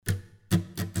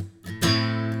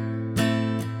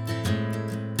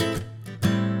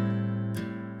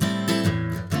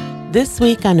This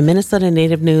week on the Minnesota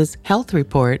Native News Health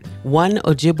Report, one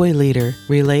Ojibwe leader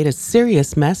relayed a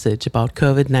serious message about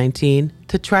COVID-19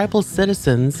 to tribal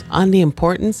citizens on the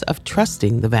importance of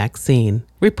trusting the vaccine.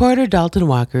 Reporter Dalton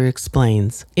Walker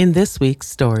explains in this week's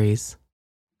stories.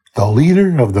 The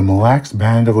leader of the Mille Lacs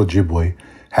Band of Ojibwe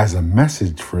has a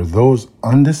message for those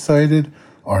undecided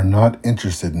or not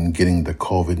interested in getting the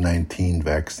COVID-19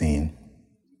 vaccine.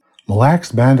 Mille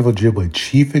Lacs Band of Ojibwe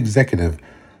Chief Executive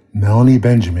Melanie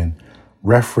Benjamin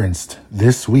referenced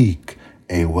this week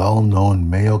a well-known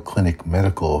Mayo Clinic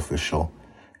medical official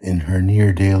in her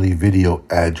near-daily video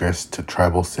address to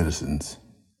tribal citizens.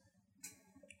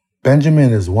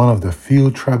 Benjamin is one of the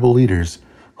few tribal leaders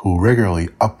who regularly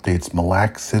updates Mille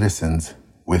Lacs citizens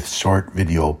with short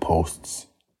video posts.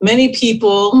 Many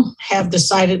people have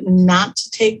decided not to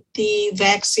take the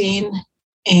vaccine,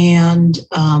 and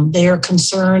they are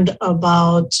concerned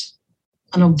about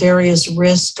various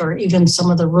risks or even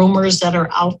some of the rumors that are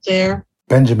out there.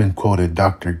 Benjamin quoted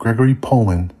Dr. Gregory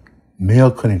Pullman, Mayo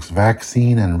Clinic's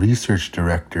Vaccine and Research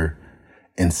Director,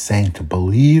 in saying to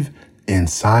believe in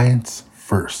science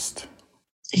first.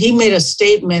 He made a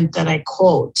statement that I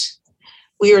quote,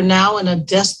 "We are now in a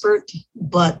desperate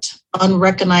but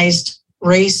unrecognized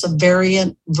race of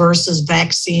variant versus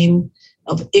vaccine,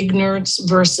 of ignorance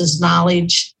versus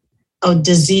knowledge, of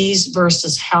disease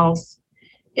versus health,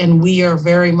 and we are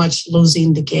very much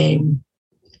losing the game."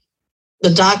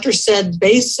 The doctor said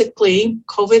basically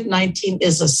COVID-19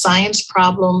 is a science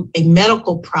problem, a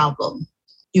medical problem.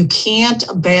 You can't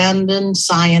abandon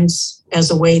science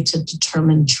as a way to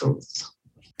determine truth.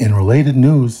 In related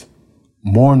news,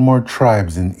 more and more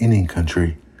tribes in Indian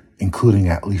country, including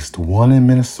at least one in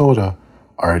Minnesota,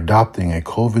 are adopting a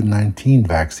COVID-19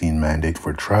 vaccine mandate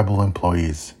for tribal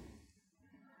employees.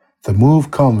 The move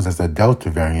comes as the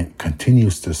Delta variant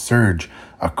continues to surge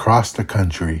across the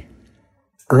country.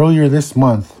 Earlier this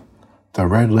month, the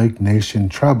Red Lake Nation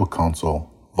Tribal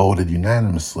Council voted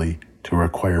unanimously to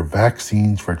require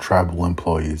vaccines for tribal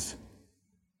employees.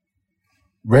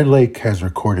 Red Lake has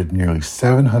recorded nearly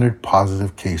 700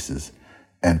 positive cases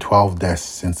and 12 deaths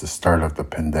since the start of the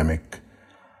pandemic.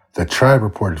 The tribe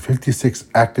reported 56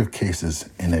 active cases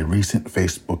in a recent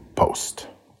Facebook post.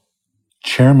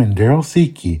 Chairman Daryl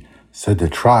Seeke said the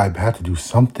tribe had to do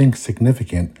something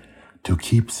significant to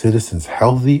keep citizens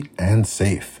healthy and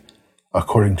safe,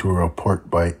 according to a report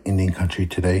by Indian Country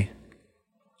Today.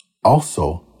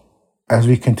 Also, as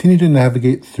we continue to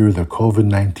navigate through the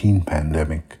COVID-19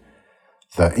 pandemic,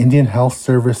 the Indian Health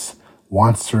Service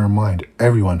wants to remind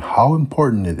everyone how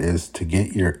important it is to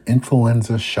get your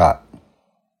influenza shot.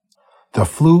 The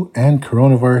flu and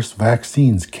coronavirus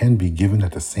vaccines can be given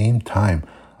at the same time,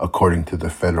 according to the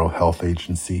Federal Health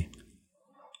Agency.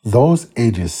 Those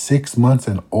ages 6 months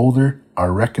and older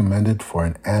are recommended for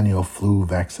an annual flu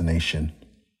vaccination.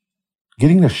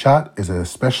 Getting the shot is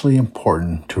especially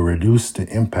important to reduce the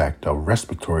impact of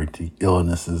respiratory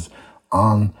illnesses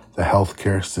on the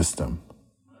healthcare system.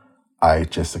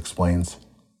 IHS explains.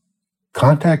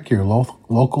 Contact your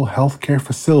local healthcare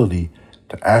facility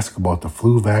to ask about the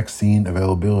flu vaccine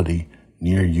availability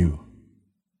near you.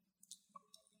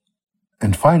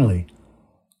 And finally,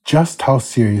 just how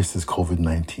serious is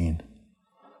COVID-19?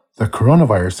 The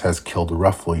coronavirus has killed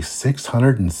roughly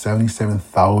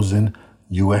 677,000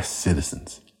 U.S.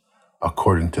 citizens,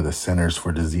 according to the Centers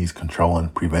for Disease Control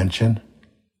and Prevention.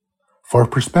 For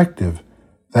perspective,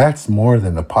 that's more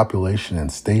than the population in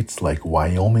states like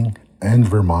Wyoming and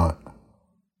Vermont.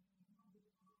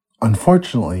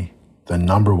 Unfortunately, the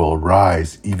number will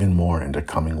rise even more in the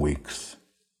coming weeks.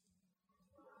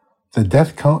 The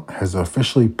death count has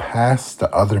officially passed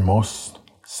the other most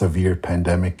severe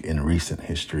pandemic in recent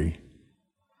history.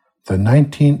 The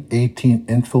 1918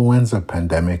 influenza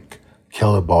pandemic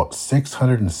killed about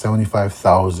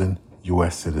 675,000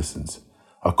 U.S. citizens,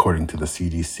 according to the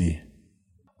CDC.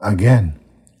 Again,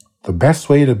 the best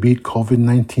way to beat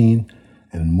COVID-19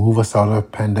 and move us out of a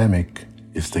pandemic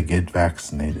is to get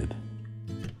vaccinated.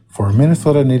 For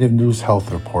Minnesota Native News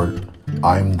Health Report,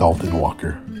 I'm Dalton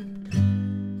Walker.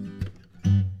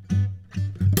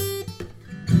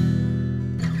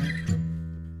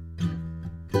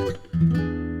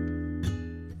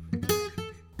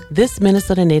 This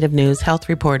Minnesota Native News Health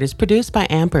Report is produced by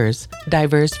Ampers,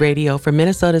 diverse radio for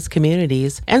Minnesota's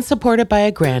communities, and supported by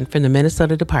a grant from the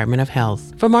Minnesota Department of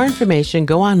Health. For more information,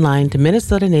 go online to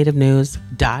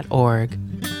minnesotanativenews.org.